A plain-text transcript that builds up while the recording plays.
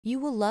You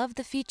will love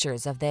the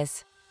features of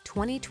this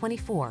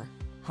 2024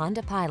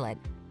 Honda Pilot.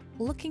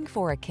 Looking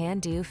for a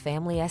can-do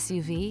family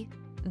SUV?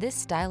 This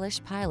stylish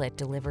Pilot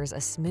delivers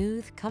a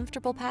smooth,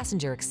 comfortable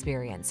passenger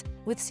experience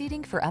with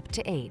seating for up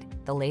to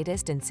 8, the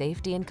latest in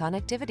safety and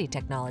connectivity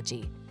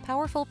technology,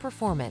 powerful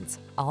performance,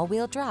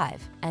 all-wheel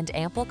drive, and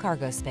ample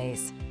cargo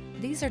space.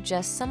 These are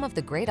just some of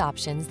the great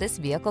options this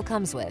vehicle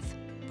comes with: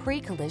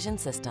 pre-collision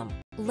system,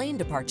 lane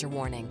departure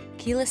warning,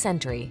 keyless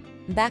entry,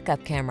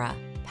 backup camera,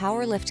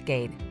 power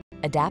liftgate,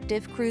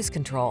 adaptive cruise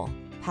control,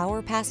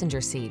 power passenger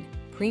seat,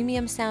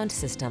 premium sound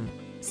system,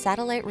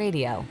 satellite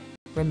radio,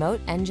 remote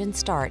engine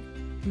start.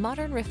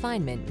 Modern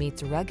refinement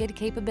meets rugged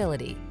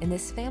capability in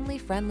this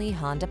family-friendly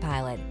Honda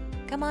Pilot.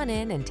 Come on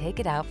in and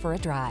take it out for a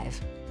drive.